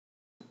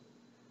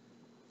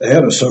The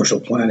head of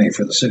social planning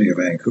for the city of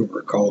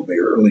Vancouver called me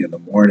early in the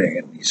morning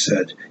and he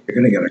said, "You're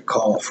going to get a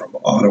call from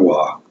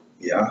Ottawa."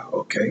 Yeah,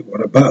 okay,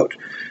 what about?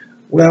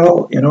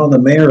 Well, you know, the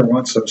mayor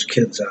wants those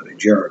kids out of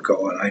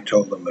Jericho, and I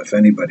told them if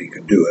anybody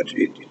could do it,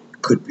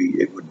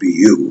 it would be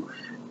you.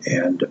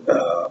 And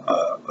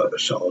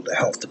so the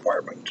health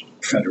department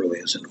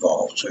federally is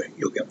involved, so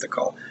you'll get the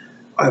call.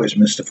 I was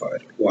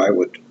mystified.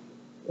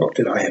 What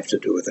did I have to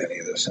do with any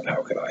of this, and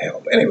how could I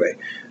help? Anyway,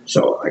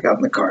 so I got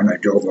in the car and I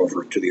drove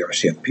over to the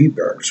R.C.M.P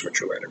barracks,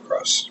 which are right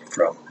across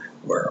from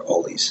where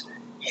all these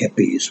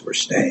hippies were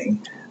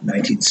staying.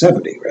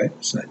 1970, right?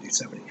 It's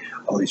 1970.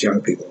 All these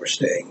young people were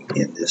staying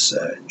in this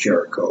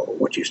Jericho,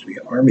 what used to be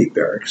an army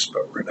barracks,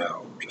 but we're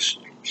now just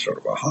sort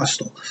of a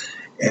hostel.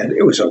 And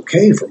it was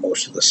okay for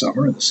most of the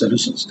summer, and the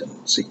citizens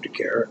didn't seem to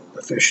care, and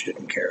the fish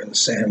didn't care, and the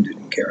sand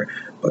didn't care,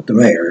 but the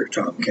mayor,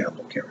 Tom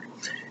Campbell, cared.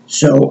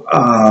 So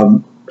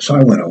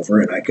I went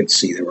over, and I could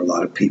see there were a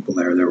lot of people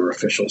there. There were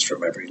officials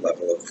from every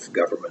level of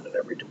government and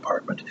every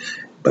department,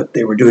 but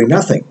they were doing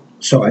nothing.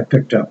 So I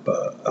picked up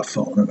a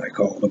phone, and I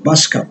called a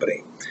bus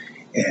company,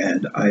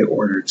 and I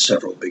ordered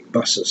several big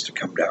buses to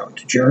come down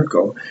to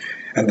Jericho.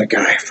 And the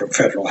guy from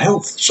Federal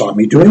Health saw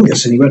me doing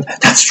this, and he went,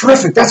 "That's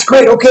terrific, that's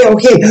great, okay,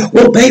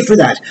 we'll pay for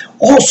that.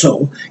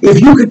 Also, if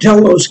you could tell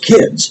those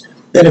kids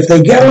that if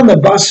they get on the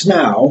bus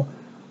now,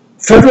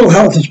 Federal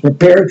Health is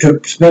prepared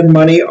to spend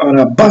money on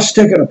a bus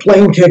ticket, a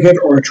plane ticket,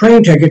 or a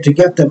train ticket to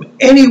get them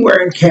anywhere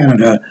in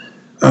Canada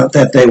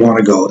that they want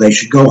to go. They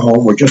should go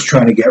home. We're just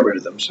trying to get rid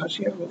of them." So I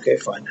said, "Yeah, okay,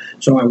 fine."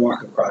 So I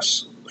walk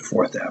across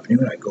 4th Avenue,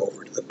 and I go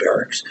over to the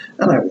barracks,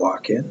 and I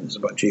walk in. There's a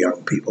bunch of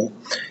young people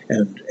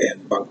and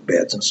bunk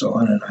beds and so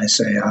on, and I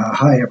say,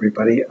 "Hi,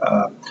 everybody.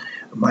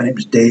 My name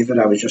is David.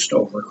 I was just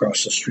over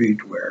across the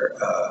street where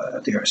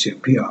at the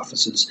R.C.M.P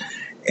offices,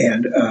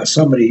 and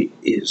somebody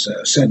is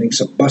sending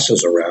some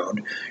buses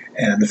around,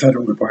 and the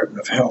Federal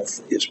Department of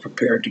Health is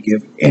prepared to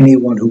give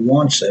anyone who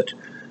wants it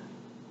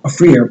a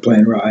free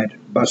airplane ride,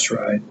 bus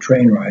ride,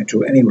 train ride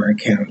to anywhere in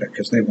Canada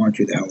because they want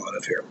you the hell out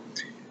of here."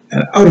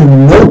 And out of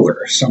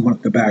nowhere, someone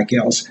at the back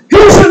yells,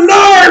 "He's a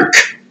narc!"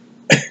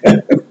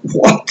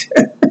 What?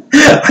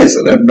 I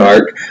said, "A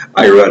narc?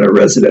 I run a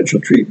residential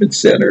treatment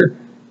center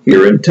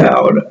here in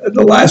town, and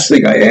the last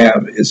thing I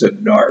am is a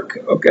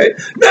narc, okay?"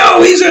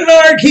 "No, he's a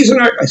narc, he's a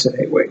narc." I said,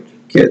 "Hey, wait,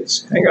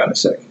 kids, hang on a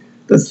sec.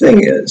 The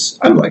thing is,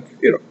 I'm like,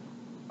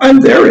 I'm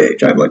their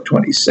age. I'm like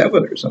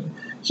 27 or something."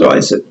 So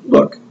I said,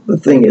 "Look, the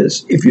thing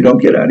is, if you don't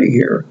get out of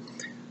here,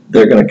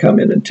 they're going to come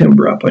in and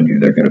timber up on you.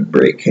 They're going to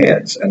break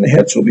heads, and the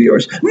heads will be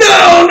yours."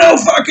 No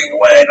fucking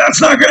way.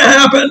 That's not going to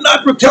happen.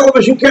 Not with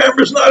television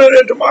cameras, not in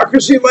a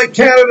democracy like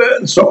Canada,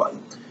 and so on.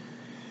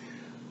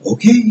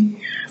 Okay,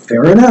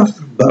 fair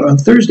enough. But on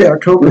Thursday,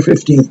 October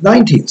 15th,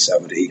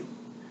 1970,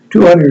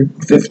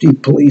 250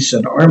 police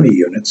and army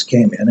units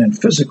came in and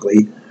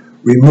physically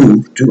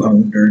removed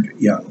 200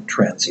 young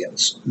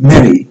transients.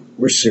 Many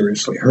were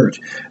seriously hurt.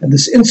 And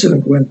this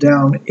incident went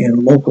down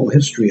in local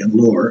history and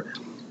lore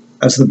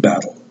as the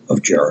Battle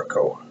of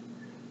Jericho.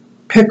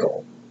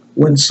 Pickle.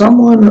 When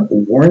someone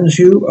warns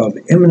you of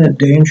imminent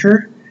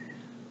danger,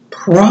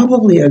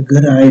 probably a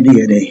good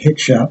idea to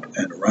hitch up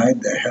and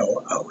ride the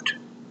hell out.